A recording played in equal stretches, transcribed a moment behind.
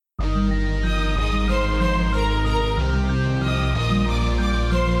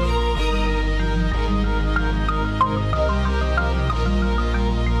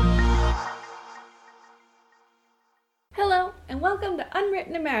Hello, and welcome to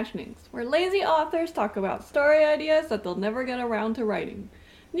Unwritten Imaginings, where lazy authors talk about story ideas that they'll never get around to writing.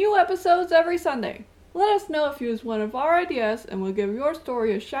 New episodes every Sunday. Let us know if you use one of our ideas, and we'll give your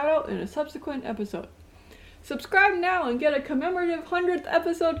story a shout-out in a subsequent episode. Subscribe now and get a commemorative 100th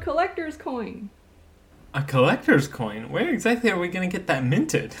episode collector's coin. A collector's coin? Where exactly are we going to get that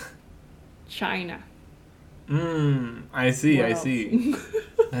minted? China. I see.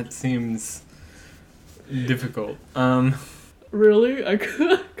 That seems difficult. Really? I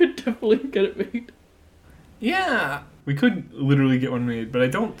could definitely get it made. Yeah, we could literally get one made, but I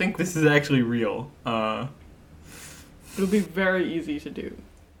don't think this is actually real. It'll be very easy to do.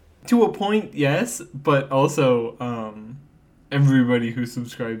 To a point, yes, but also, everybody who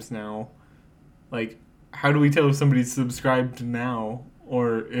subscribes now, like, how do we tell if somebody's subscribed now,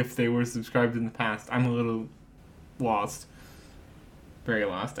 or if they were subscribed in the past? I'm a little lost. Very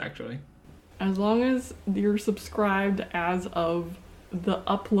lost, actually. As long as you're subscribed as of the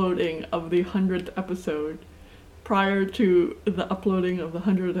uploading of the 100th episode, prior to the uploading of the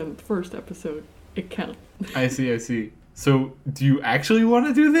 101st episode, it counts. I see. So, do you actually want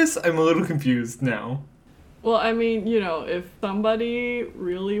to do this? I'm a little confused now. Well, I mean, if somebody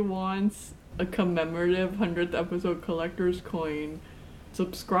really wants a commemorative 100th episode collector's coin,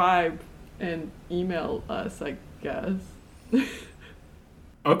 subscribe and email us, I guess.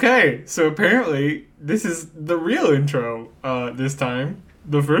 Okay, so apparently this is the real intro this time.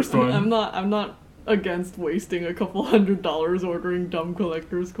 The first one. I'm not against wasting a couple $100 ordering dumb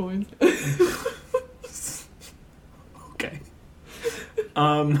collector's coins. Okay.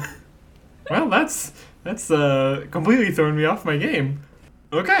 Well, that's completely thrown me off my game.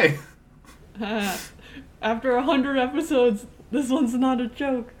 Okay. After 100 episodes, this one's not a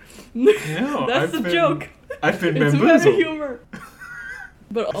joke. No, That's the joke. I've been It's bamboozled. meta humor.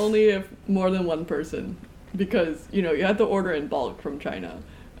 But only if more than one person. Because, you have to order in bulk from China.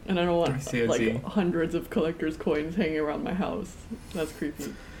 And I don't want, I see. hundreds of collector's coins hanging around my house. That's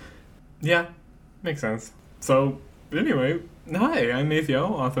creepy. Yeah, makes sense. So, anyway, hi, I'm Mathio,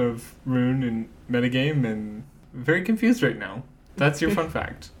 author of Rune and Metagame, and very confused right now. That's your fun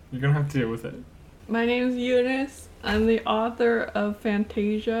fact. You're gonna have to deal with it. My name is Eunice. I'm the author of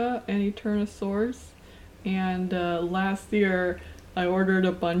Fantasia and Eternosaurus. And last year, I ordered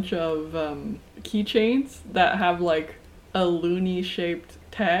a bunch of keychains that have like a loony-shaped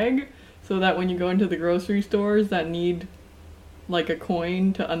tag, so that when you go into the grocery stores that need like a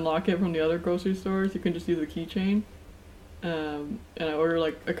coin to unlock it from the other grocery stores, you can just use a keychain. And I ordered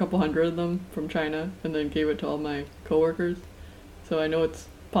like a couple hundred of them from China and then gave it to all my coworkers. So I know it's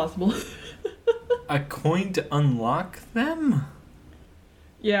possible. A coin to unlock them?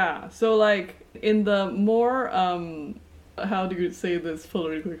 Yeah, so like in the more how do you say this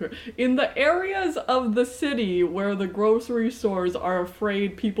politically correct? In the areas of the city where the grocery stores are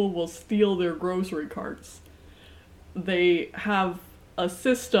afraid people will steal their grocery carts, they have a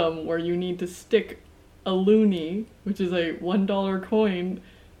system where you need to stick a loonie, which is a $1 coin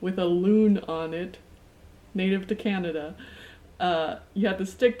with a loon on it, native to Canada. You have to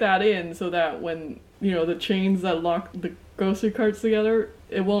stick that in so that when, the chains that lock the grocery carts together,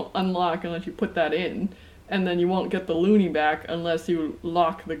 it won't unlock unless you put that in. And then you won't get the loonie back unless you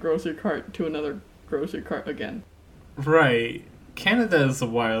lock the grocery cart to another grocery cart again. Right. Canada is a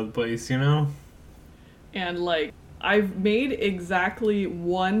wild place, And like, I've made exactly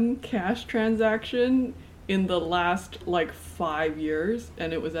one cash transaction in the last 5 years,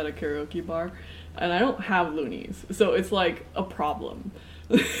 and it was at a karaoke bar. And I don't have loonies, so it's like a problem.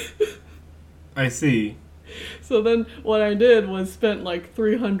 I see. So then what I did was spent like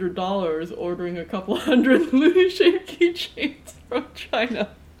 $300 ordering a couple hundred loony-shaped keychains from China.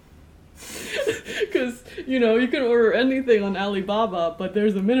 Because, you can order anything on Alibaba, but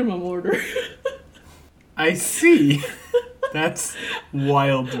there's a minimum order. I see. That's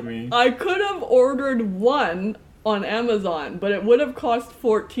wild to me. I could have ordered one on Amazon, but it would have cost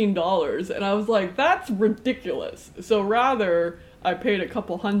 $14, and I was like, that's ridiculous. So rather, I paid a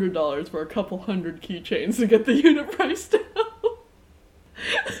couple $100 for a couple hundred keychains to get the unit price down.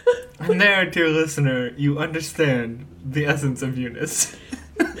 And there, dear listener, you understand the essence of Eunice.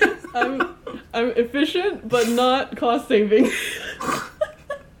 I'm efficient, but not cost-saving.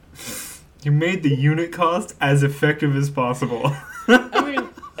 You made the unit cost as effective as possible. I mean,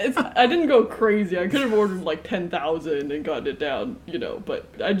 I didn't go crazy. I could have ordered like 10,000 and gotten it down, but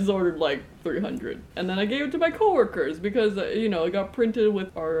I just ordered like 300. And then I gave it to my coworkers because, it got printed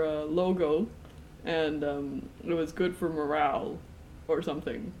with our logo and it was good for morale or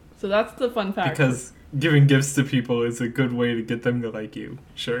something. So that's the fun fact. Because giving gifts to people is a good way to get them to like you.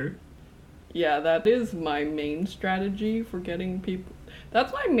 Sure. Yeah, that is my main strategy for getting people.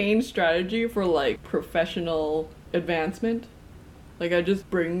 That's my main strategy for like professional advancement. Like I just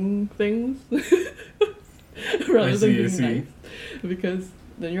bring things rather than being nice, because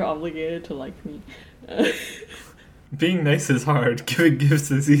then you're obligated to like me. Being nice is hard. Giving gifts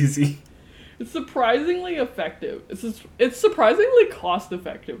is easy. It's surprisingly effective. It's surprisingly cost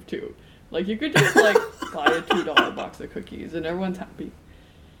effective too. Like you could just like buy a $2 box of cookies and everyone's happy.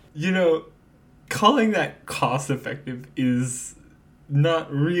 Calling that cost effective is not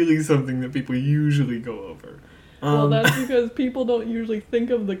really something that people usually go over. Well, that's because people don't usually think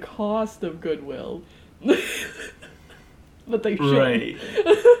of the cost of goodwill. But they should. Right.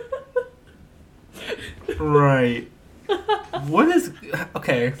 Right. What is...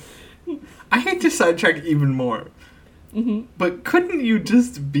 Okay. I hate to sidetrack even more. Mm-hmm. But couldn't you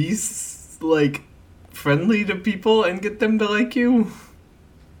just be, friendly to people and get them to like you?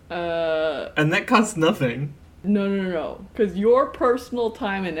 And that costs nothing. No. Because your personal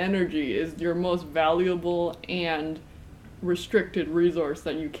time and energy is your most valuable and restricted resource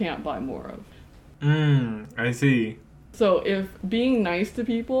that you can't buy more of. I see. So if being nice to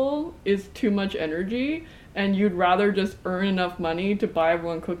people is too much energy and you'd rather just earn enough money to buy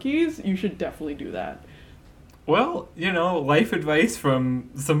everyone cookies, you should definitely do that. Well, life advice from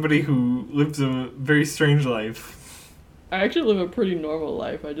somebody who lives a very strange life. I actually live a pretty normal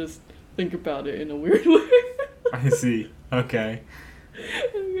life. I just think about it in a weird way. I see. Okay.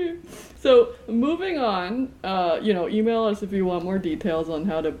 Okay. So, moving on, email us if you want more details on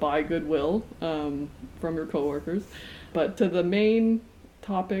how to buy goodwill from your coworkers. But to the main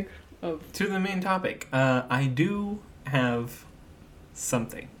topic I do have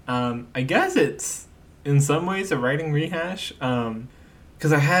something. I guess it's in some ways a writing rehash,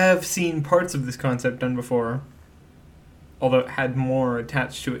 because I have seen parts of this concept done before, although it had more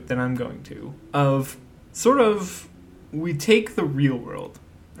attached to it than I'm going to, of sort of, we take the real world,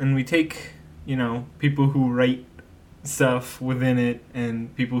 and we take, people who write stuff within it,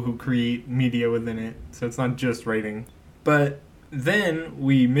 and people who create media within it, so it's not just writing. But then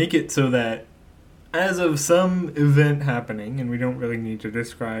we make it so that as of some event happening, and we don't really need to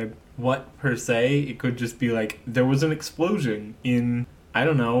describe what per se, it could just be like, there was an explosion in, I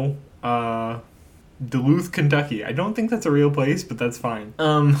don't know, Duluth, Kentucky. I don't think that's a real place, but that's fine.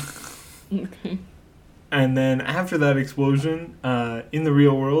 Okay. And then after that explosion, in the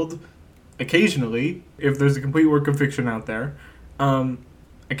real world, occasionally, if there's a complete work of fiction out there,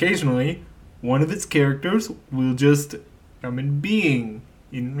 occasionally, one of its characters will just come in being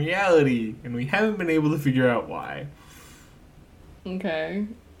in reality, and we haven't been able to figure out why. Okay.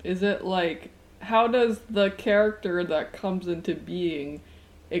 Is it like, how does the character that comes into being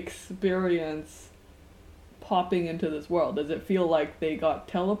experience popping into this world? Does it feel like they got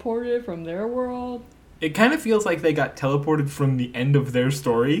teleported from their world? It kind of feels like they got teleported from the end of their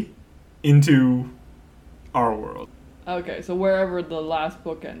story into our world. Okay, so wherever the last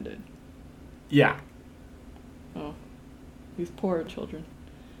book ended. Yeah. Oh. These poor children.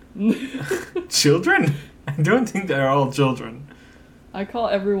 Children? I don't think they're all children. I call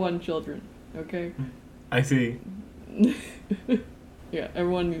everyone children, okay? I see. Yeah,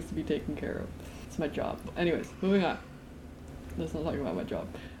 everyone needs to be taken care of. It's my job. Anyways, moving on. Let's not talk about my job.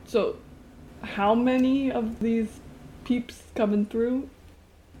 So, how many of these peeps coming through?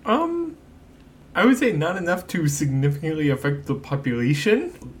 I would say not enough to significantly affect the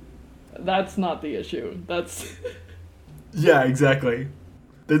population. That's not the issue. That's... Yeah, exactly.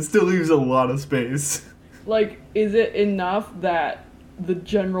 That still leaves a lot of space. Like, is it enough that the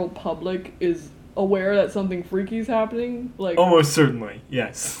general public is aware that something freaky is happening? Like, almost certainly,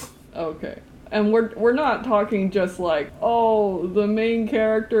 yes. Okay. And we're not talking just like, oh, the main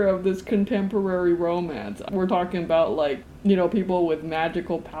character of this contemporary romance. We're talking about like, people with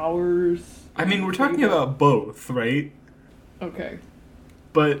magical powers. I mean, we're talking about both, right? Okay.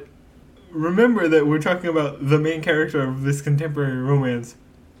 But remember that we're talking about the main character of this contemporary romance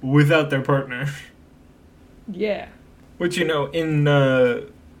without their partner. Yeah. Which, in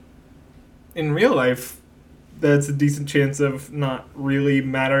real life, that's a decent chance of not really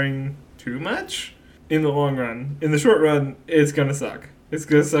mattering too much in the long run. In the short run, it's gonna suck. It's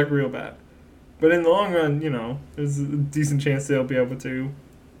gonna suck real bad. But in the long run, there's a decent chance they'll be able to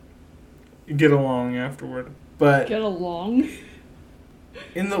get along afterward. But get along?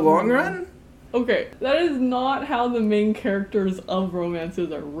 In the long run? Okay, that is not how the main characters of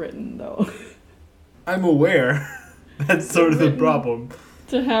romances are written, though. I'm aware. That's sort of the problem.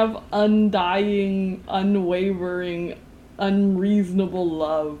 To have undying, unwavering, unreasonable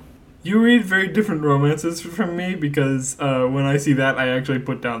love. You read very different romances from me because when I see that, I actually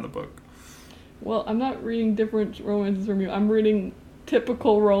put down the book. Well, I'm not reading different romances from you. I'm reading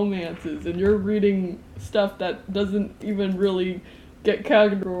typical romances, and you're reading stuff that doesn't even really get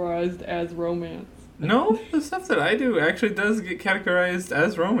categorized as romance. No, the stuff that I do actually does get categorized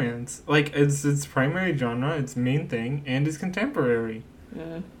as romance. Like, it's its primary genre, its main thing, and it's contemporary.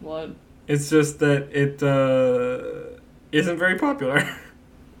 Yeah, what? It's just that it isn't very popular.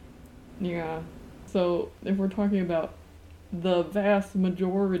 Yeah. So, if we're talking about the vast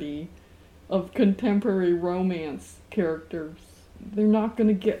majority of contemporary romance characters, they're not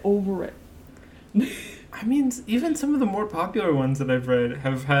gonna get over it. I mean, even some of the more popular ones that I've read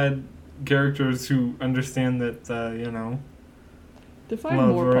have had characters who understand that, Define love,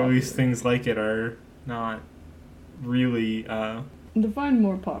 more or at popular. least things like it, are not really, Define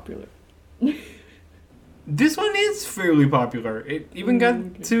more popular. This one is fairly popular. It even got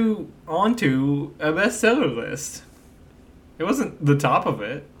Okay. onto a bestseller list. It wasn't the top of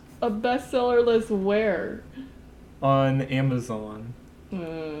it. A bestseller list where? On Amazon.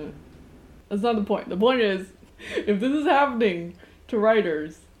 That's not the point. The point is, if this is happening to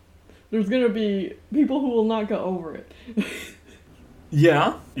writers, there's gonna be people who will not get over it.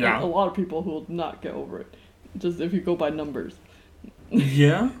 Yeah. And a lot of people who will not get over it. Just if you go by numbers.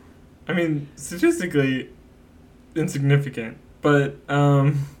 Yeah. I mean, statistically insignificant, but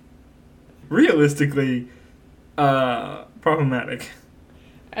realistically problematic.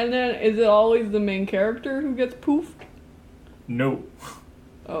 And then, is it always the main character who gets poofed? No.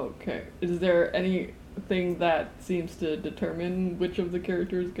 Okay. Is there anything that seems to determine which of the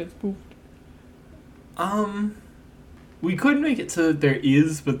characters gets poofed? We could make it so that there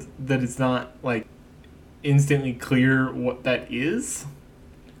is, but that it's not like instantly clear what that is.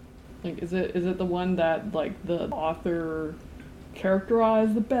 Like, is it the one that, like, the author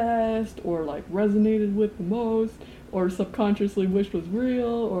characterized the best, or, like, resonated with the most, or subconsciously wished was real,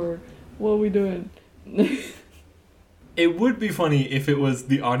 or what are we doing? It would be funny if it was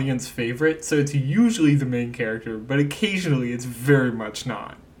the audience favorite, so it's usually the main character, but occasionally it's very much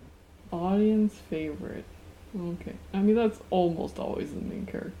not. Audience favorite. Okay. I mean, that's almost always the main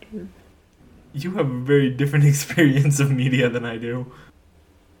character. You have a very different experience of media than I do.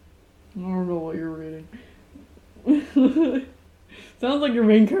 I don't know what you're reading. Sounds like your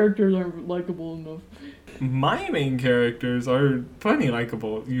main characters aren't likable enough. My main characters are plenty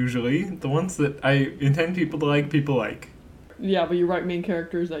likable, usually. The ones that I intend people to like, people like. Yeah, but you write main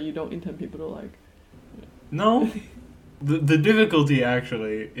characters that you don't intend people to like. No. The difficulty,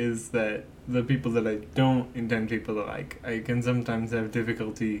 actually, is that the people that I don't intend people to like, I can sometimes have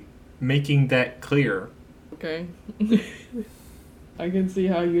difficulty making that clear. Okay. I can see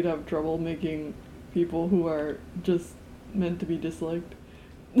how you'd have trouble making people who are just meant to be disliked.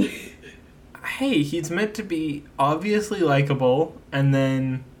 Hey, he's meant to be obviously likable, and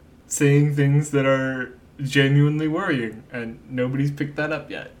then saying things that are genuinely worrying, and nobody's picked that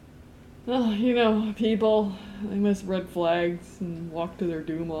up yet. Oh, people, they miss red flags and walk to their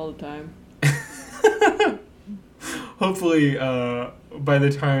doom all the time. Hopefully, by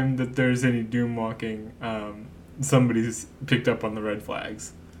the time that there's any doom walking, somebody's picked up on the red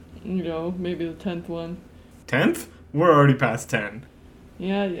flags. Maybe the 10th one. 10th? We're already past 10.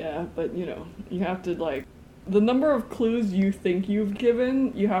 Yeah, but you have to, like, the number of clues you think you've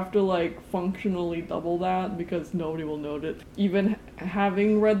given, you have to, like, functionally double that because nobody will notice. Even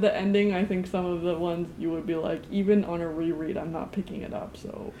having read the ending, I think some of the ones you would be like, even on a reread, I'm not picking it up,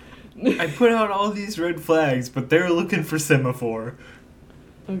 so. I put out all these red flags, but they're looking for semaphore.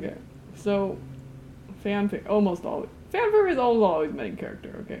 Okay, so, fanfic, almost always. Fanfic is almost always main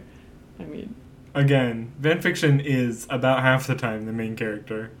character, okay? I mean. Again, fanfiction is about half the time the main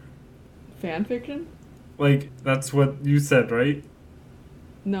character. Fanfiction? Like, that's what you said, right?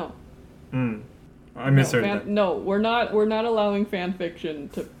 No. I misheard that. No, we're not allowing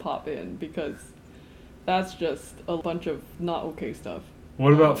fanfiction to pop in because that's just a bunch of not okay stuff.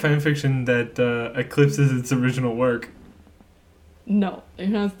 What about fanfiction that eclipses its original work? No, it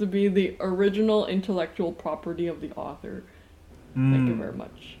has to be the original intellectual property of the author. Thank you very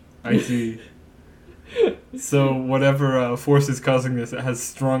much. I see. So whatever force is causing this, it has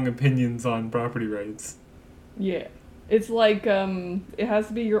strong opinions on property rights. Yeah. It's like, it has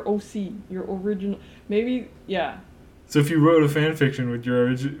to be your OC, your original, maybe, yeah. So if you wrote a fanfiction,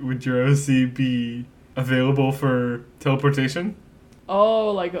 would your OC be available for teleportation?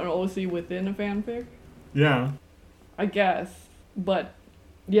 Oh, like an OC within a fanfic? Yeah. I guess. But,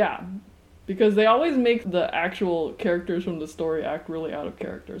 yeah. Because they always make the actual characters from the story act really out of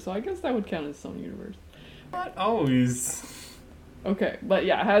character. So I guess that would count as its own universe. Not always. Okay, but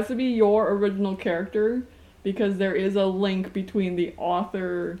yeah, it has to be your original character because there is a link between the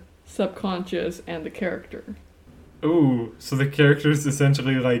author subconscious and the character. Ooh, so the character's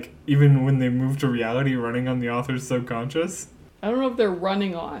essentially like, even when they move to reality, running on the author's subconscious? I don't know if they're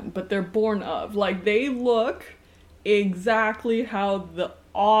running on, but they're born of. Like, they look exactly how the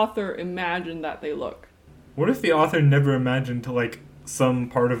author imagined that they look. What if the author never imagined like some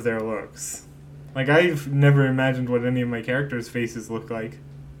part of their looks? Like, I've never imagined what any of my characters' faces look like.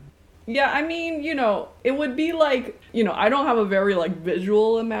 Yeah, I mean, it would be like, I don't have a very, like,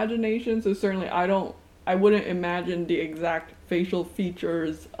 visual imagination, so certainly I wouldn't imagine the exact facial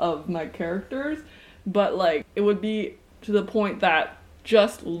features of my characters, but, like, it would be to the point that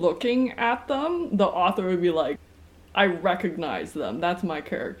just looking at them, the author would be like, I recognize them, that's my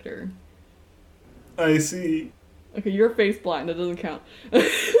character. I see. Okay, you're face blind, that doesn't count.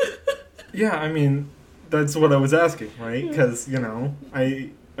 Yeah, I mean, that's what I was asking, right? Because,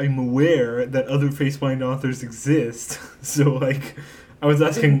 I'm aware that other faceblind authors exist. So, like, I was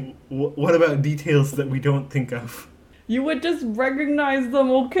asking, what about details that we don't think of? You would just recognize them,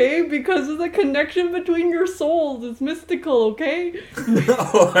 okay? Because of the connection between your souls. It's mystical, okay?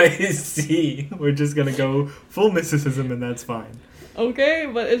 Oh, I see. We're just gonna go full mysticism and that's fine. Okay,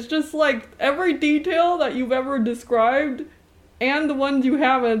 but it's just like every detail that you've ever described and the ones you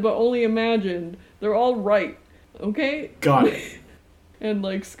haven't but only imagined, they're all right, okay? Got it. And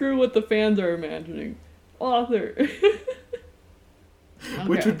like, screw what the fans are imagining. Author.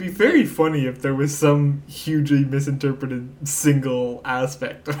 Which Okay. would be very funny if there was some hugely misinterpreted single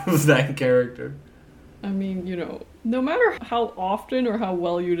aspect of that character. I mean, no matter how often or how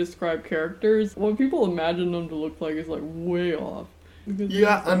well you describe characters, what people imagine them to look like is like way off. Because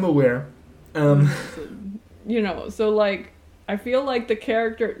Yeah, I'm aware. so like, I feel like the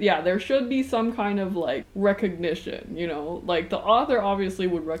character, yeah, there should be some kind of like recognition, like the author obviously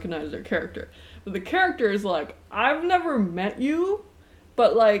would recognize their character, but the character is like, I've never met you,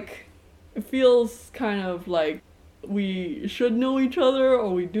 but like, it feels kind of like we should know each other,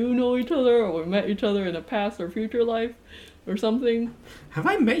 or we do know each other, or we met each other in a past or future life, or something. Have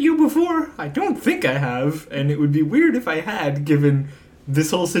I met you before? I don't think I have, and it would be weird if I had, given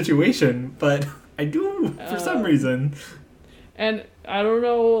this whole situation, but I do for some reason. And I don't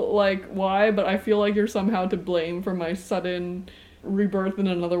know, like, why, but I feel like you're somehow to blame for my sudden rebirth in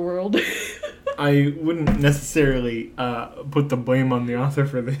another world. I wouldn't necessarily put the blame on the author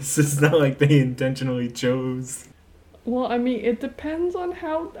for this. It's not like they intentionally chose. Well, I mean, it depends on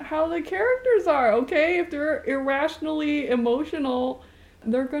how the characters are, okay? If they're irrationally emotional,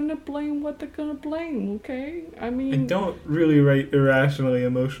 they're gonna blame what they're gonna blame, okay? I mean... I don't really write irrationally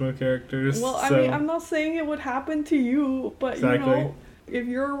emotional characters. Well, I so. mean, I'm not saying it would happen to you, but, Exactly. if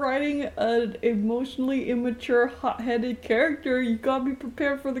you're writing an emotionally immature, hot-headed character, you gotta be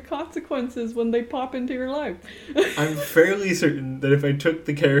prepared for the consequences when they pop into your life. I'm fairly certain that if I took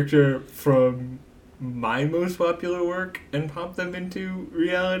the character from my most popular work and popped them into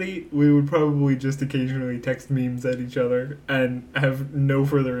reality, we would probably just occasionally text memes at each other and have no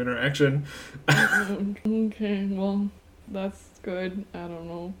further interaction. Okay, well, that's good. I don't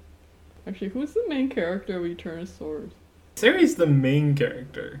know. Actually, who's the main character of Eternal Swords? Sari's the main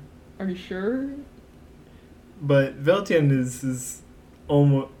character, Are you sure? but Veltian is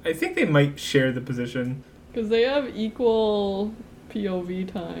almost... I think they might share the position. Because they have equal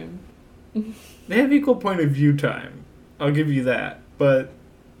POV time. They have equal point of view time. I'll give you that. But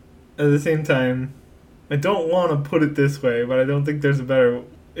at the same time, I don't want to put it this way, but I don't think there's a better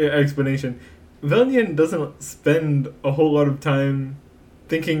explanation. Velnian doesn't spend a whole lot of time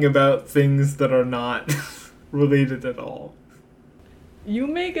thinking about things that are not related at all. You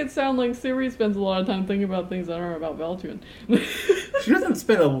make it sound like Siri spends a lot of time thinking about things that aren't about Veltune. She doesn't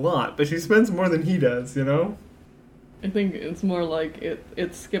spend a lot, but she spends more than he does, you know? I think it's more like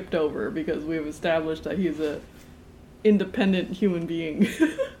it's skipped over because we've established that he's a independent human being.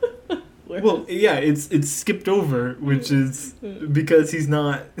 Well, yeah, it's skipped over, which is because he's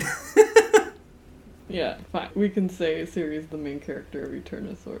not... Yeah, fine. We can say Siri's the main character of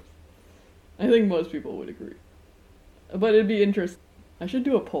Eternal Source. I think most people would agree. But it'd be interesting. I should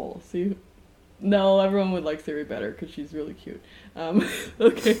do a poll. See? No, everyone would like Siri better because she's really cute.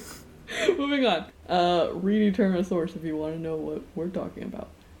 Okay. Moving on. Read Eternal Source if you want to know what we're talking about.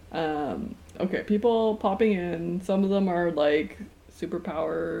 Okay, people popping in. Some of them are like super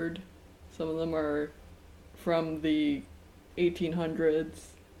powered. Some of them are from the 1800s.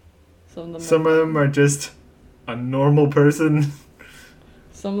 Some of them are just a normal person.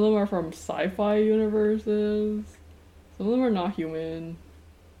 Some of them are from sci-fi universes. Some of them are not human.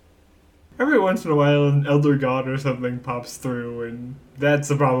 Every once in a while, an elder god or something pops through, and that's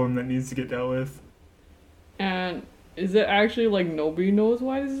a problem that needs to get dealt with. And is it actually like nobody knows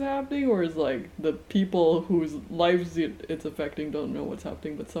why this is happening, or is like the people whose lives it's affecting don't know what's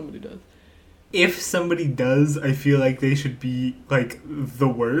happening, but somebody does? If somebody does, I feel like they should be, like, the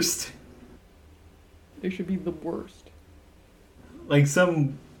worst. They should be the worst. Like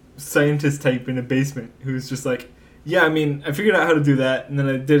some scientist type in a basement who's just like, yeah, I mean, I figured out how to do that, and then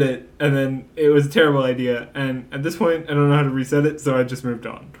I did it, and then it was a terrible idea, and at this point, I don't know how to reset it, so I just moved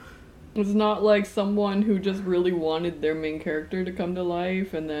on. It's not like someone who just really wanted their main character to come to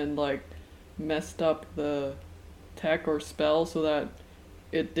life and then, like, messed up the tech or spell so that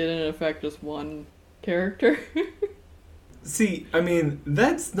it didn't affect just one character. See, I mean,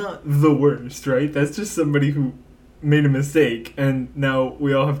 that's not the worst, right? That's just somebody who made a mistake, and now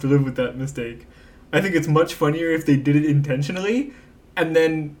we all have to live with that mistake. I think it's much funnier if they did it intentionally, and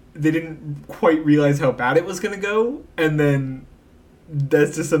then they didn't quite realize how bad it was going to go, and then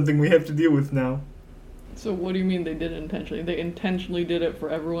that's just something we have to deal with now. So what do you mean they did it intentionally? They intentionally did it for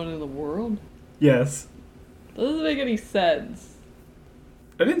everyone in the world? Yes. That doesn't make any sense.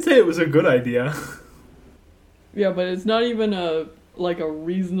 I didn't say it was a good idea. Yeah, but it's not even a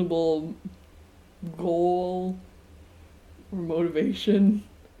reasonable goal or motivation.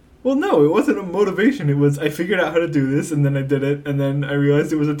 Well, no, it wasn't a motivation. It was, I figured out how to do this, and then I did it, and then I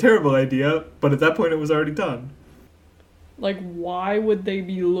realized it was a terrible idea, but at that point it was already done. Like, why would they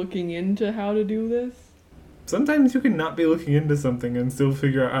be looking into how to do this? Sometimes you can not be looking into something and still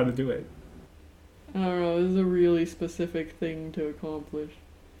figure out how to do it. I don't know, this is a really specific thing to accomplish.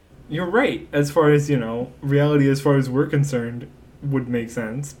 You're right, as far as, reality as far as we're concerned would make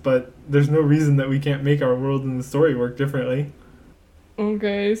sense, but there's no reason that we can't make our world and the story work differently.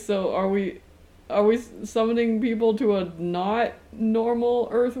 Okay, so are we summoning people to a not normal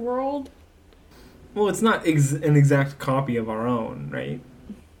Earth world? Well, it's not an exact copy of our own, right?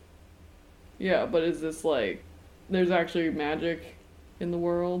 Yeah, but is this like, there's actually magic in the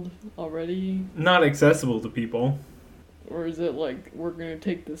world already? Not accessible to people. Or is it like, we're gonna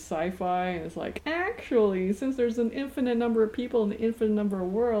take this sci-fi and it's like, actually, since there's an infinite number of people and an infinite number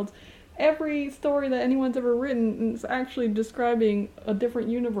of worlds, every story that anyone's ever written is actually describing a different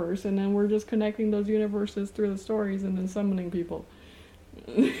universe, and then we're just connecting those universes through the stories and then summoning people.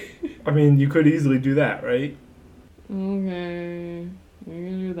 I mean, you could easily do that, right? Okay, we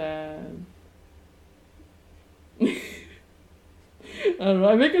can do that. I don't know,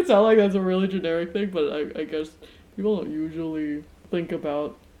 I make it sound like that's a really generic thing, but I guess people don't usually think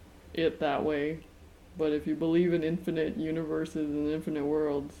about it that way. But if you believe in infinite universes and infinite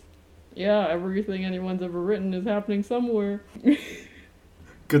worlds, yeah, everything anyone's ever written is happening somewhere.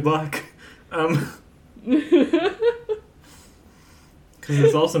 Good luck. Because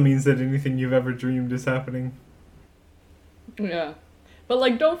this also means that anything you've ever dreamed is happening. Yeah. But,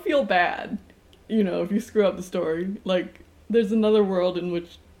 like, don't feel bad, if you screw up the story. Like, there's another world in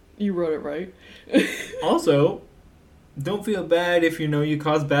which you wrote it right. Also, don't feel bad if you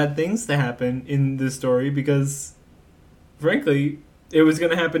cause bad things to happen in this story, because, frankly, it was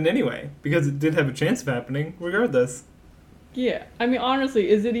going to happen anyway, because it did have a chance of happening regardless. Yeah. I mean, honestly,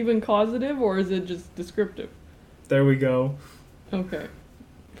 is it even causative or is it just descriptive? There we go. Okay.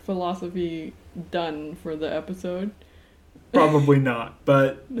 Philosophy done for the episode. Probably not,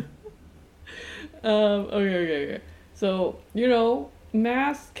 but... Okay. So,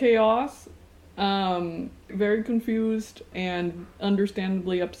 mass chaos, very confused and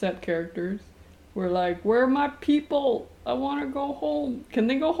understandably upset characters. We're like, where are my people? I want to go home. Can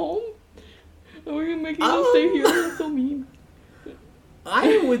they go home? Are we making them stay here? That's so mean.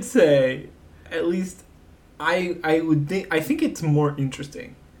 I would say, at least, I think it's more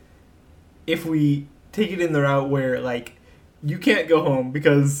interesting if we take it in the route where, like, you can't go home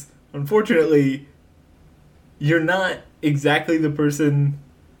because, unfortunately, you're not exactly the person...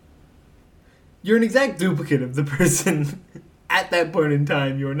 You're an exact duplicate of the person at that point in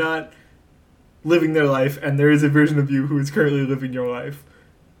time. You're not living their life, and there is a version of you who is currently living your life.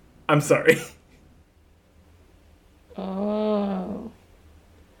 I'm sorry. Oh.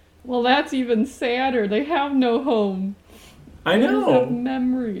 Well, that's even sadder. They have no home. I know. They just have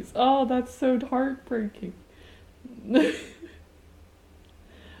memories. Oh, that's so heartbreaking.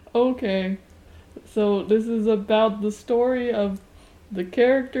 Okay. So this is about the story of the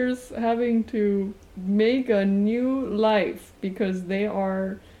characters having to make a new life because they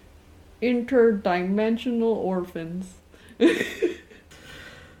are interdimensional orphans.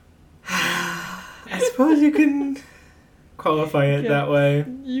 I suppose you can qualify it that way.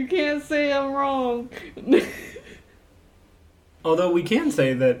 You can't say I'm wrong. Although we can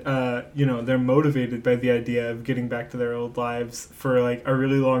say that, they're motivated by the idea of getting back to their old lives for, like, a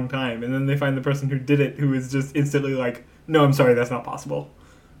really long time. And then they find the person who did it who is just instantly like, no, I'm sorry, that's not possible.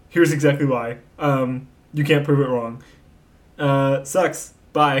 Here's exactly why. You can't prove it wrong. Sucks.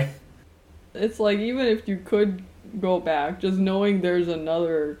 Bye. It's like, even if you could go back, just knowing there's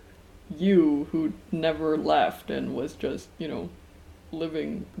another you who never left and was just,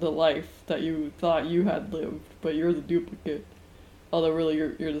 living the life that you thought you had lived, but you're the duplicate. Although really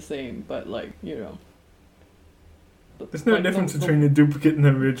you're the same, but like, There's no difference between a duplicate and the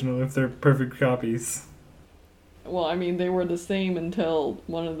original if they're perfect copies. Well, I mean, they were the same until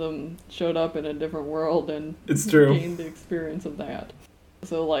one of them showed up in a different world and it's true. Gained the experience of that.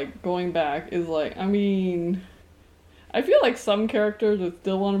 So, like, going back is like, I mean, I feel like some characters would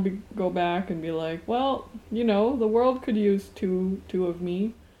still want to go back and be like, well, the world could use two of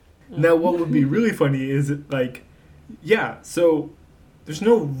me. Now, what would be really funny is, like, so there's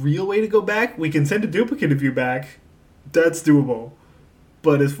no real way to go back. We can send a duplicate of you back. That's doable.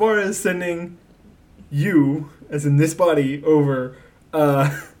 But as far as sending you, as in this body, over,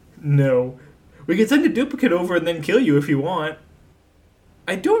 no. We can send a duplicate over and then kill you if you want.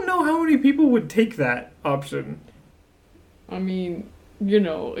 I don't know how many people would take that option. I mean,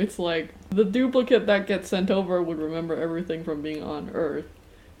 it's like the duplicate that gets sent over would remember everything from being on Earth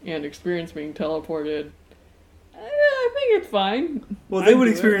and experience being teleported. I think it's fine. Well, they would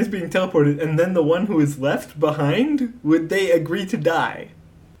experience being teleported, and then the one who is left behind, would they agree to die?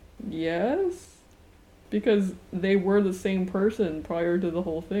 Yes. Because they were the same person prior to the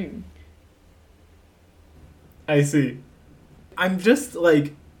whole thing. I see. I'm just,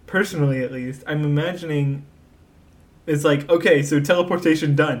 like, personally at least, I'm imagining it's like, okay, so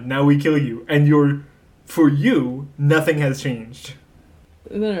teleportation done, now we kill you, and for you, nothing has changed.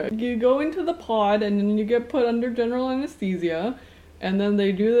 No, you go into the pod and then you get put under general anesthesia, and then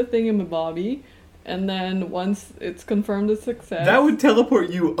they do the thingamabobbie, and then once it's confirmed a success... That would teleport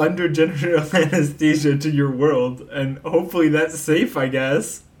you under general anesthesia to your world, and hopefully that's safe, I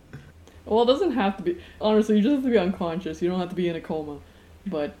guess. Well, it doesn't have to be. Honestly, you just have to be unconscious. You don't have to be in a coma.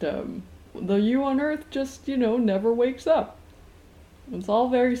 But the you on Earth just, never wakes up. It's all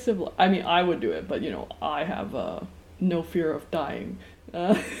very civil. I mean, I would do it, but, I have no fear of dying.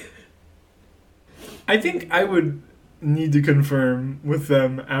 I think I would need to confirm with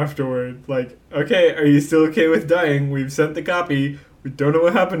them afterward. Like, okay, are you still okay with dying? We've sent the copy. We don't know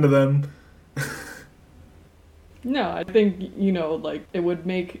what happened to them. No, I think, like, it would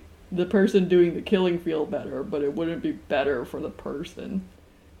make the person doing the killing feel better, but it wouldn't be better for the person.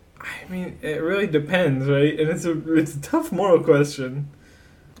 I mean, it really depends, right? And it's a tough moral question.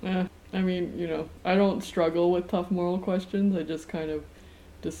 I mean, I don't struggle with tough moral questions. I just kind of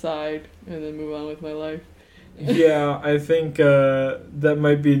decide and then move on with my life. Yeah, I think that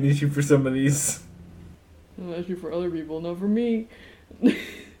might be an issue for some of these. An issue for other people, not for me.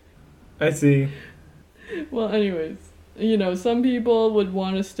 I see. Well, anyways, some people would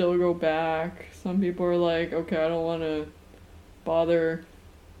want to still go back. Some people are like, okay, I don't want to bother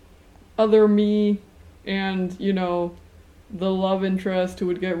other me and, the love interest who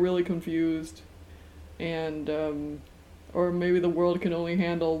would get really confused. And, or maybe the world can only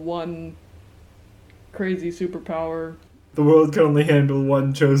handle one crazy superpower. The world can only handle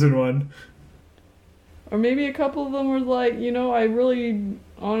one chosen one. Or maybe a couple of them were like, I really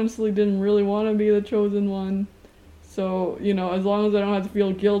honestly didn't really want to be the chosen one. So, as long as I don't have to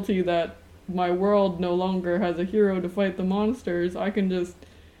feel guilty that my world no longer has a hero to fight the monsters, I can just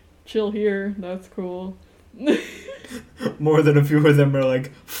chill here. That's cool. More than a few of them are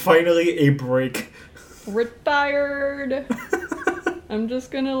like, finally a break. Retired! I'm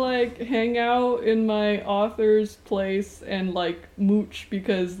just gonna, hang out in my author's place and, mooch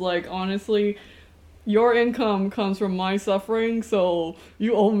because, honestly, your income comes from my suffering, so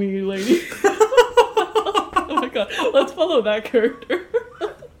you owe me, lady. Oh my god, let's follow that character.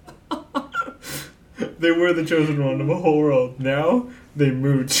 They were the chosen one of a whole world. Now, they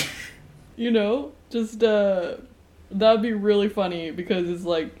mooch. That'd be really funny because it's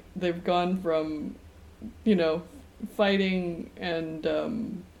they've gone from, fighting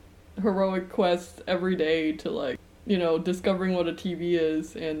and heroic quests every day to discovering what a TV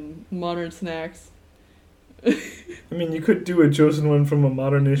is and modern snacks. I mean, you could do a chosen one from a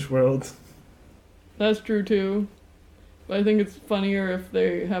modern-ish world. That's true too. But I think it's funnier if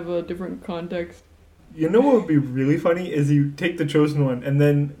they have a different context. You know what would be really funny is you take the chosen one and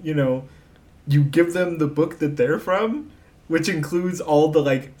then, you give them the book that they're from, which includes all the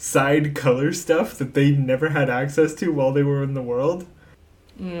like side color stuff that they never had access to while they were in the world.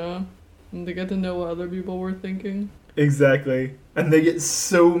 Yeah. And they get to know what other people were thinking. Exactly. And they get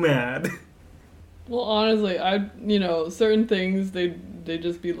so mad. Well, honestly, certain things, they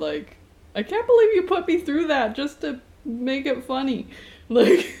just be like, I can't believe you put me through that just to make it funny.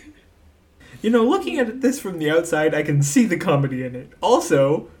 Like... Looking at this from the outside, I can see the comedy in it.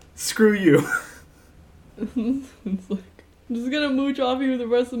 Also, screw you. It's like, I'm just gonna mooch off you the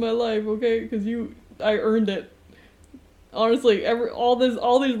rest of my life, okay? Because I earned it. Honestly, all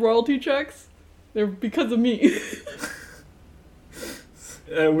these royalty checks, they're because of me.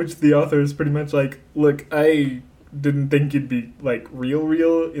 Which the author is pretty much like, look, I didn't think you'd be, like,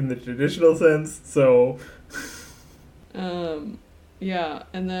 real in the traditional sense, so... Yeah,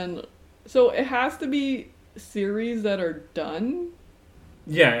 and then... So it has to be series that are done?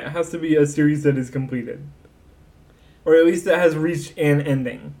 Yeah, it has to be a series that is completed. Or at least that has reached an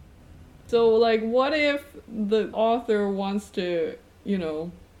ending. So, like, what if the author wants to,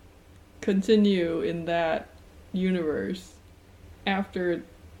 continue in that universe after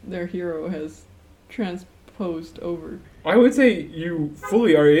their hero has transposed over? I would say you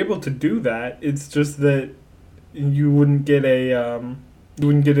fully are able to do that. It's just that you wouldn't get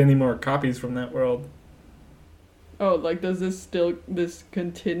any more copies from that world. Oh, like, does this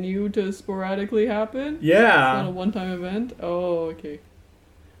continue to sporadically happen? Yeah. It's not a one-time event? Oh, okay.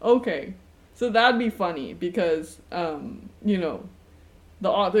 Okay. So that'd be funny because, the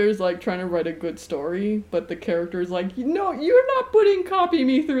author's, like, trying to write a good story, but the character's like, no, you're not copy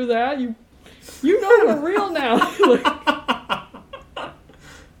me through that. You know we're real now.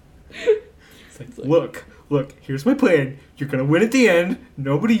 It's like, look, here's my plan. You're gonna win at the end.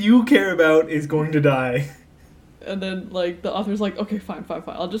 Nobody you care about is going to die. And then, like, the author's like, okay, fine.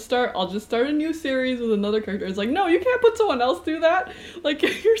 I'll just start a new series with another character. It's like, no, you can't put someone else through that. Like,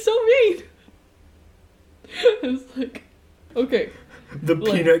 you're so mean. It's like, okay. The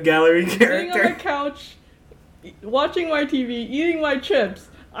peanut gallery character. Sitting on the couch, watching my TV, eating my chips.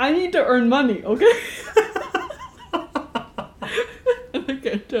 I need to earn money, okay? And I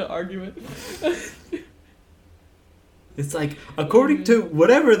get to argument. It's like, according to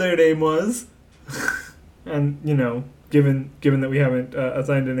whatever their name was, and, given that we haven't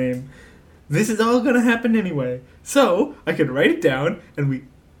assigned a name, this is all gonna happen anyway. So, I could write it down, and we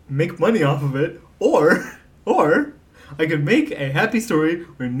make money off of it, or I could make a happy story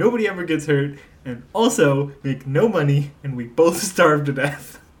where nobody ever gets hurt, and also make no money, and we both starve to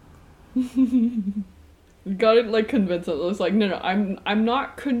death. You gotta, like, convince us. It's like, no, I'm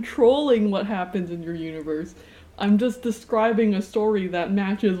not controlling what happens in your universe. I'm just describing a story that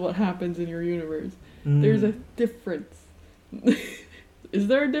matches what happens in your universe. There's a difference. Is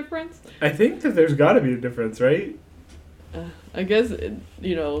there a difference? I think that there's gotta be a difference, right? I guess,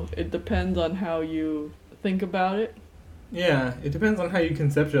 it depends on how you think about it. Yeah, it depends on how you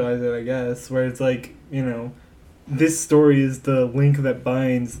conceptualize it, I guess. Where it's like, this story is the link that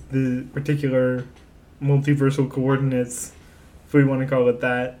binds the particular multiversal coordinates, if we want to call it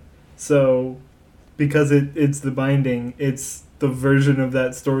that. So, because it's the binding, it's the version of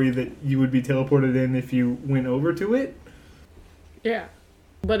that story that you would be teleported in if you went over to it. Yeah.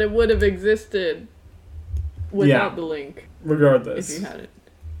 But it would have existed without the link. Regardless. If you had it.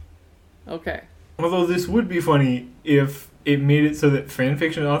 Okay. Although this would be funny if it made it so that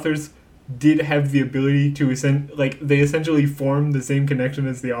fanfiction authors did have the ability to they essentially formed the same connection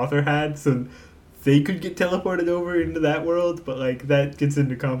as the author had, so they could get teleported over into that world, but that gets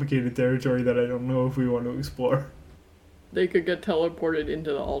into complicated territory that I don't know if we want to explore. They could get teleported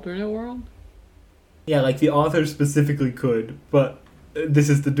into the alternate world? Yeah, the author specifically could, but this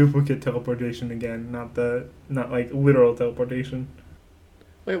is the duplicate teleportation again, not literal teleportation.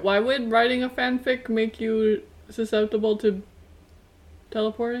 Wait, why would writing a fanfic make you susceptible to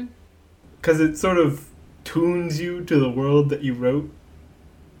teleporting? Because it sort of tunes you to the world that you wrote,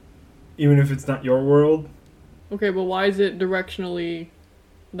 even if it's not your world. Okay, but why is it directionally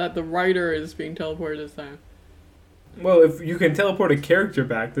that the writer is being teleported this time? Well, if you can teleport a character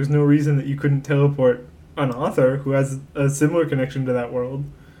back, there's no reason that you couldn't teleport an author who has a similar connection to that world.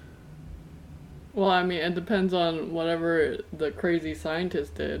 Well, I mean, it depends on whatever the crazy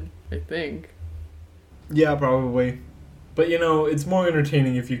scientist did, I think. Yeah, probably. But, it's more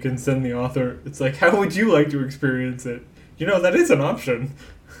entertaining if you can send the author. It's like, how would you like to experience it? That is an option.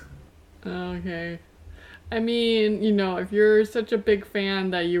 Okay. I mean, if you're such a big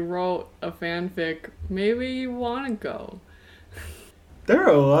fan that you wrote a fanfic, maybe you want to go. There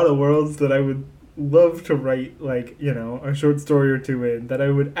are a lot of worlds that I would love to write, a short story or two in that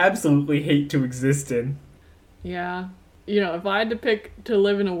I would absolutely hate to exist in. Yeah. if I had to pick to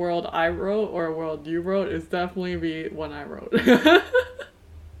live in a world I wrote or a world you wrote, it's definitely be one I wrote.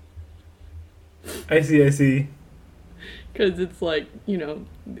 I see. Because it's like,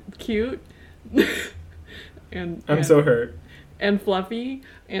 cute. I'm so hurt. And fluffy,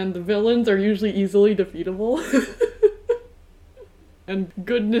 and the villains are usually easily defeatable. And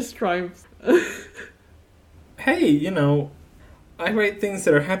goodness triumphs. Hey, I write things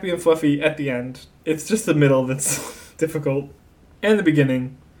that are happy and fluffy at the end. It's just the middle that's difficult. And the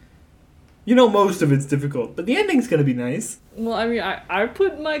beginning. Most of it's difficult, but the ending's gonna be nice. Well, I mean, I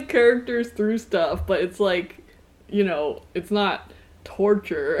put my characters through stuff, but it's like, it's not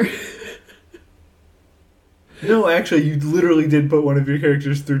torture. No, actually, you literally did put one of your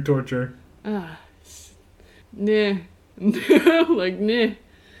characters through torture. Nah. Like, nah.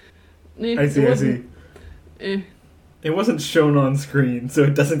 I see. Eh. It wasn't shown on screen, so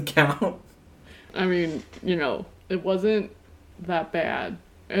it doesn't count. I mean, it wasn't that bad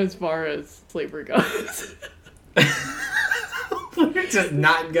as far as slavery goes. We're just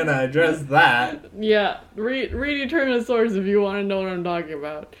not gonna address that. Yeah, read Return of the Swords if you want to know what I'm talking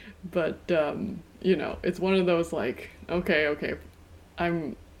about. But, it's one of those, like, okay.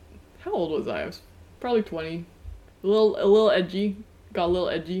 How old was I? I was probably 20. A little edgy. Got a little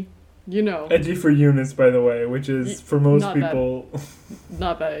edgy. Edgy for Eunice, by the way, which is, for most people...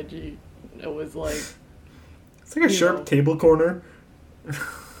 Not that edgy. It was like... It's like a sharp table corner.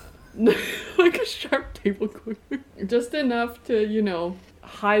 Like a sharp table corner. Just enough to,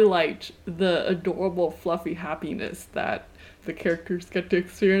 highlight the adorable, fluffy happiness that the characters get to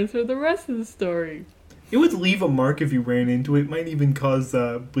experience for the rest of the story. It would leave a mark if you ran into it. It might even cause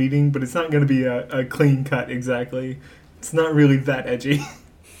bleeding, but it's not going to be a clean cut exactly. It's not really that edgy.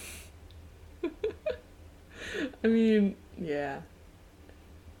 I mean, yeah.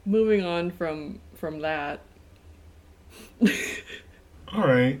 Moving on from that.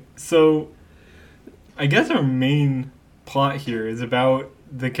 Alright, so I guess our main plot here is about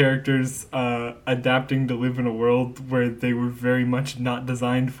the characters adapting to live in a world where they were very much not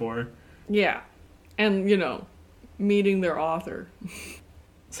designed for. Yeah. And, meeting their author.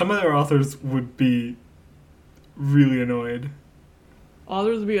 Some of their authors would be really annoyed.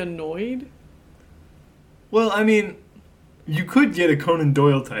 Authors would be annoyed? Well, I mean, you could get a Conan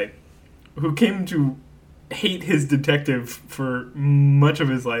Doyle type who came to hate his detective for much of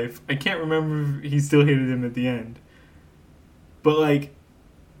his life. I can't remember if he still hated him at the end. But, like,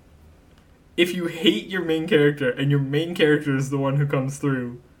 if you hate your main character and your main character is the one who comes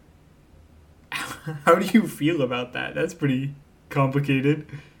through, how do you feel about that? That's pretty complicated.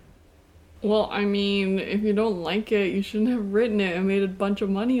 Well, I mean, if you don't like it, you shouldn't have written it and made a bunch of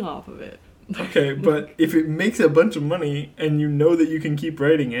money off of it. Okay, but if it makes a bunch of money and you know that you can keep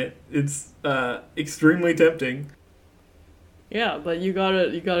writing it, it's extremely tempting. Yeah, but you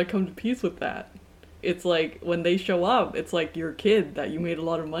gotta come to peace with that. It's like when they show up, it's like your kid that you made a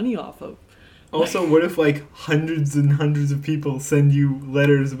lot of money off of. Also, what if like hundreds and hundreds of people send you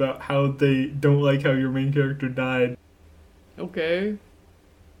letters about how they don't like how your main character died? Okay.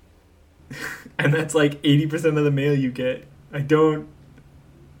 And that's like 80% of the mail you get. I don't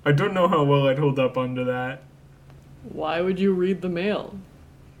know how well I'd hold up under that. Why would you read the mail?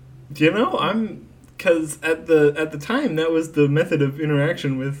 Because at the time that was the method of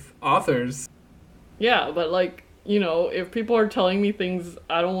interaction with authors. Yeah, but like, if people are telling me things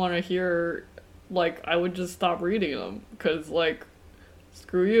I don't want to hear, like, I would just stop reading them. Because, like,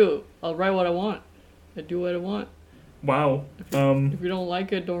 screw you. I'll write what I want. I do what I want. Wow. If you don't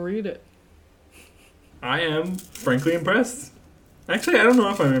like it, don't read it. I am frankly impressed. Actually, I don't know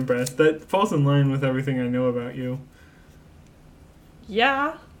if I'm impressed. That falls in line with everything I know about you.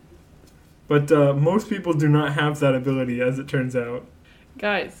 Yeah. But most people do not have that ability, as it turns out.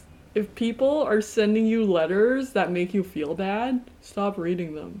 Guys, if people are sending you letters that make you feel bad, stop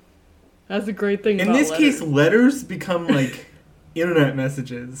reading them. That's a great thing about letters. In this case, letters become like internet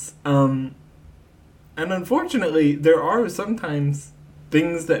messages. And unfortunately, there are sometimes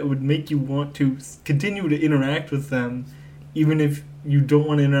things that would make you want to continue to interact with them, even if you don't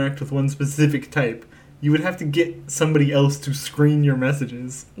want to interact with one specific type. You would have to get somebody else to screen your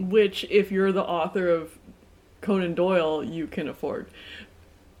messages. Which, if you're the author of Conan Doyle, you can afford.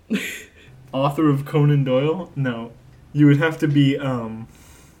 Author of Conan Doyle? No. You would have to be an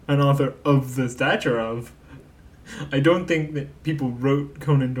author of the stature of. I don't think that people wrote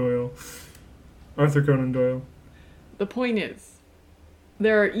Conan Doyle. Arthur Conan Doyle. The point is,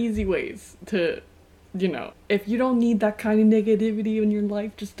 there are easy ways to, if you don't need that kind of negativity in your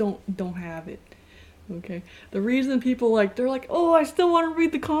life, just don't have it. Okay. The reason people like, they're like, oh, I still want to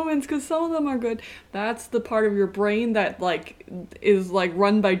read the comments because some of them are good. That's the part of your brain that like is like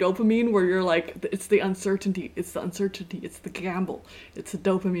run by dopamine, where you're like, it's the uncertainty, it's the gamble, it's the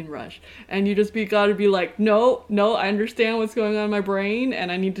dopamine rush, and you just gotta be like, no, I understand what's going on in my brain,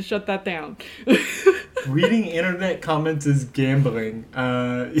 and I need to shut that down. Reading internet comments is gambling.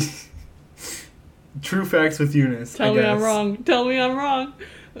 True facts with Eunice. Tell me I'm wrong.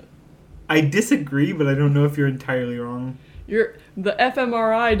 I disagree, but I don't know if you're entirely wrong. The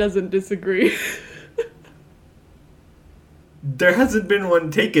fMRI doesn't disagree. There hasn't been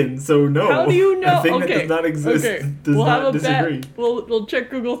one taken, so no. How do you know? A thing that does not exist does we'll not have a disagree. Bet. We'll check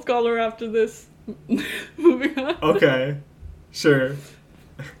Google Scholar after this. Moving on. Okay, sure.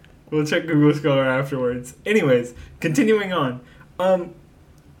 We'll check Google Scholar afterwards. Anyways, continuing on. All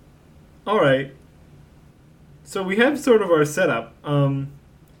right. So we have sort of our setup, and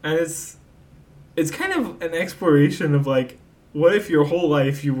it's kind of an exploration of like, what if your whole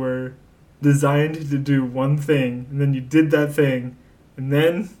life you were designed to do one thing, and then you did that thing, and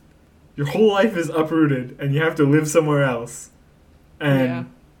then your whole life is uprooted, and you have to live somewhere else, and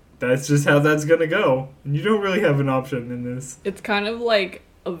that's just how that's gonna go, and you don't really have an option in this. It's kind of like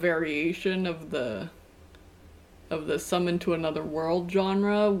a variation of the summon to another world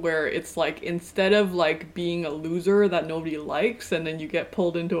genre, where it's like, instead of like being a loser that nobody likes and then you get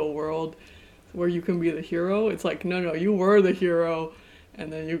pulled into a world where you can be the hero, it's like, no, you were the hero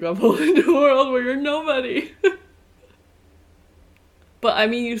and then you got pulled into a world where you're nobody. But I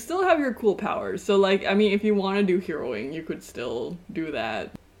mean, you still have your cool powers, so like, I mean, if you want to do heroing, you could still do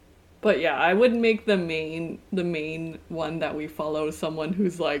that. But yeah, I would make the main one that we follow someone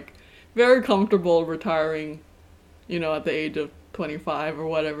who's like very comfortable retiring, at the age of 25 or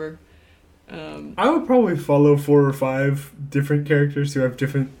whatever. I would probably follow 4 or 5 different characters who have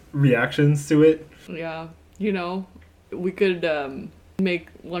different reactions to it. Yeah, we could make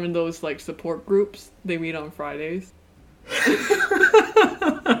one of those like support groups. They meet on Fridays.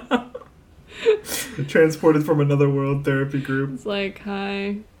 Transported from another world therapy group. It's like,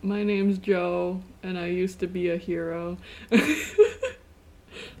 hi, my name's Joe, and I used to be a hero.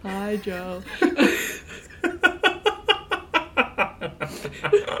 Hi, Joe.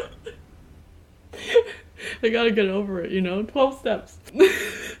 They gotta get over it, 12 steps.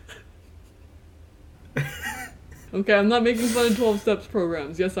 Okay, I'm not making fun of 12 steps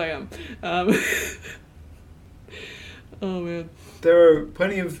programs. Yes, I am. Oh, man. There are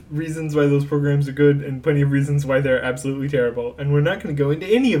plenty of reasons why those programs are good and plenty of reasons why they're absolutely terrible, and we're not going to go into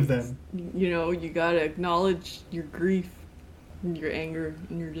any of them. You gotta acknowledge your grief, and your anger,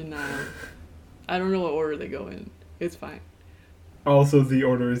 and your denial. I don't know what order they go in. It's fine. Also, the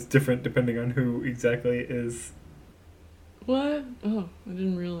order is different depending on who exactly is... What? Oh, I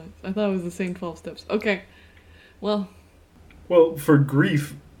didn't realize. I thought it was the same 12 steps. Okay. Well, for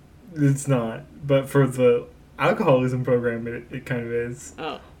grief, it's not. But for the alcoholism program, it kind of is.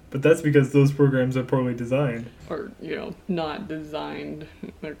 Oh. But that's because those programs are poorly designed. Or, not designed.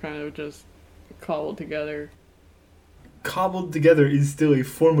 They're kind of just cobbled together. Cobbled together is still a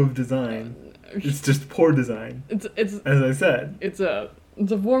form of design. It's just poor design. It's as I said. It's a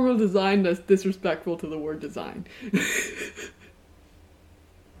form of design that's disrespectful to the word design.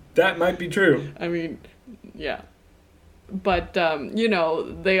 That might be true. I mean, yeah. But,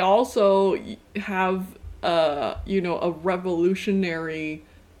 they also have, a revolutionary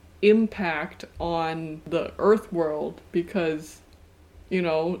impact on the Earth world because,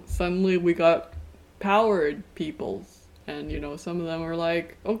 suddenly we got powered peoples. And, some of them are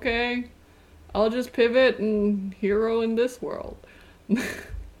like, okay, I'll just pivot and hero in this world.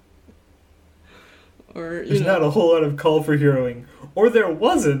 Or, There's not a whole lot of call for heroing. Or there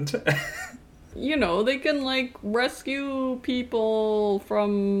wasn't. They can, like, rescue people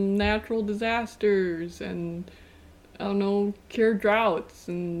from natural disasters and, I don't know, cure droughts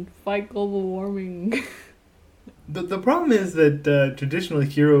and fight global warming. The problem is that traditional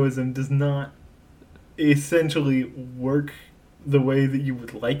heroism does not essentially work the way that you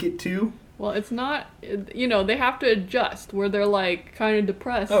would like it to. Well, it's not, they have to adjust where they're, like, kind of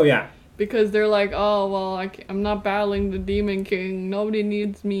depressed. Oh, yeah. Because they're like, oh, well, I'm not battling the Demon King. Nobody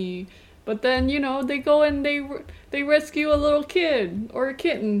needs me. But then, they go and they rescue a little kid or a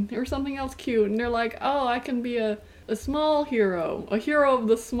kitten or something else cute. And they're like, oh, I can be a small hero. A hero of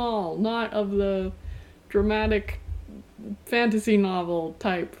the small, not of the dramatic fantasy novel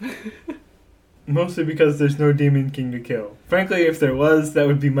type. Mostly because there's no Demon King to kill. Frankly, if there was, that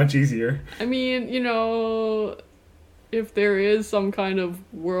would be much easier. I mean, if there is some kind of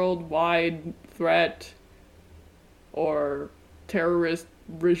worldwide threat or terrorist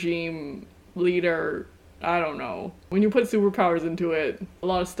regime leader, I don't know. When you put superpowers into it, a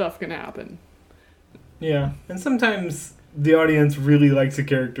lot of stuff can happen. Yeah, and sometimes the audience really likes a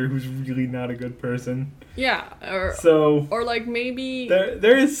character who's really not a good person. Yeah, or like maybe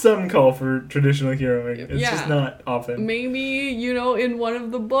there is some call for traditional heroing. It's just not often. Maybe, in one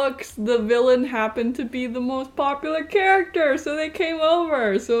of the books, the villain happened to be the most popular character, so they came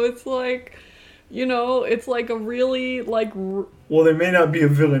over. So it's like, it's like a really like. Well, there may not be a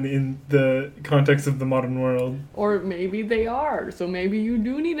villain in the context of the modern world. Or maybe they are. So maybe you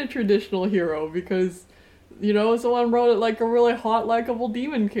do need a traditional hero because, someone wrote it like a really hot, likable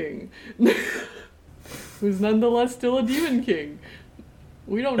demon king. Who's nonetheless still a demon king.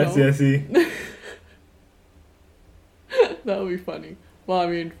 We don't know. I see. That would be funny. Well, I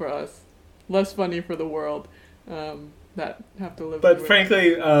mean, for us. Less funny for the world that have to live But through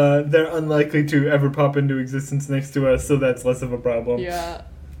frankly, they're unlikely to ever pop into existence next to us, so that's less of a problem. Yeah.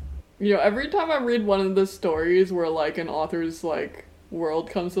 Every time I read one of the stories where, like, an author's, like,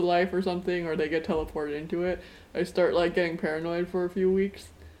 world comes to life or something, or they get teleported into it, I start, like, getting paranoid for a few weeks.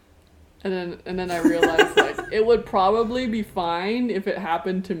 And then I realized, like, it would probably be fine if it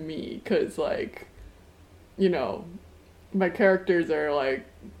happened to me, because, like, my characters are, like,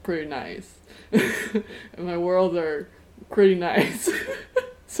 pretty nice. And my worlds are pretty nice.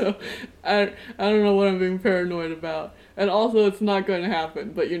 So, I don't know what I'm being paranoid about. And also, it's not going to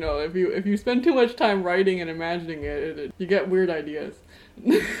happen. But, if you spend too much time writing and imagining it, you get weird ideas.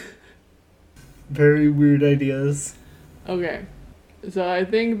 Very weird ideas. Okay. So, I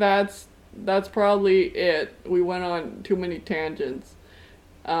think that's probably it. We went on too many tangents.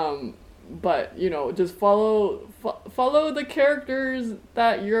 But, just follow the characters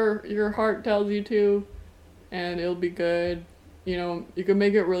that your heart tells you to, and it'll be good. You could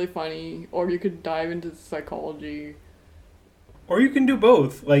make it really funny, or you could dive into psychology. Or you can do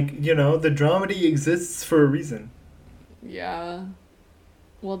both. Like, the dramedy exists for a reason. Yeah.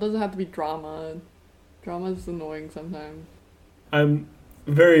 Well, it doesn't have to be drama. Drama's annoying sometimes. I'm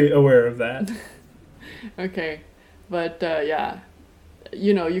very aware of that. Okay. But, yeah.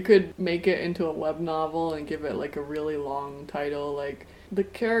 You could make it into a web novel and give it, like, a really long title. Like, the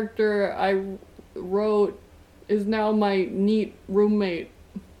character I wrote is now my neat roommate,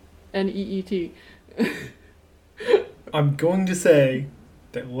 NEET. I'm going to say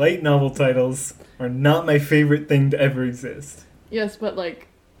that light novel titles are not my favorite thing to ever exist. Yes, but, like,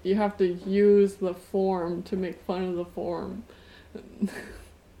 you have to use the form to make fun of the form.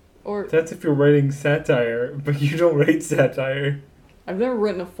 Or that's if you're writing satire, but you don't write satire. I've never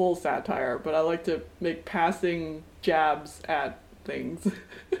written a full satire, but I like to make passing jabs at things.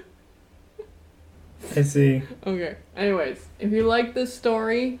 I see. Okay. Anyways, if you like this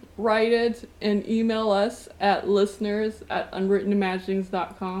story, write it and email us at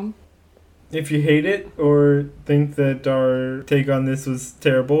listeners@unwrittenimaginings.com. If you hate it or think that our take on this was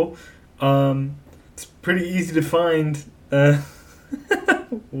terrible, it's pretty easy to find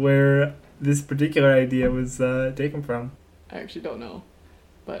where this particular idea was taken from. I actually don't know,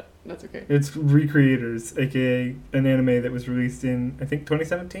 but that's okay. It's Recreators, aka an anime that was released in, I think,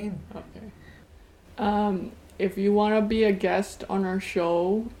 2017. Okay. If you want to be a guest on our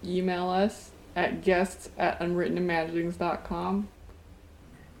show, email us at guests@unwrittenimaginings.com.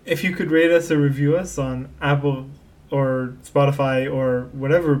 If you could rate us or review us on Apple or Spotify or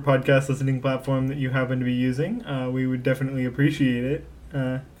whatever podcast listening platform that you happen to be using, we would definitely appreciate it.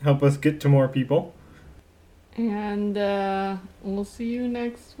 Help us get to more people. And we'll see you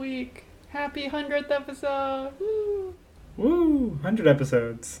next week. Happy 100th episode! Woo! Woo! 100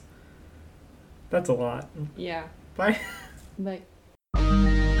 episodes. That's a lot. Yeah. Bye. Bye.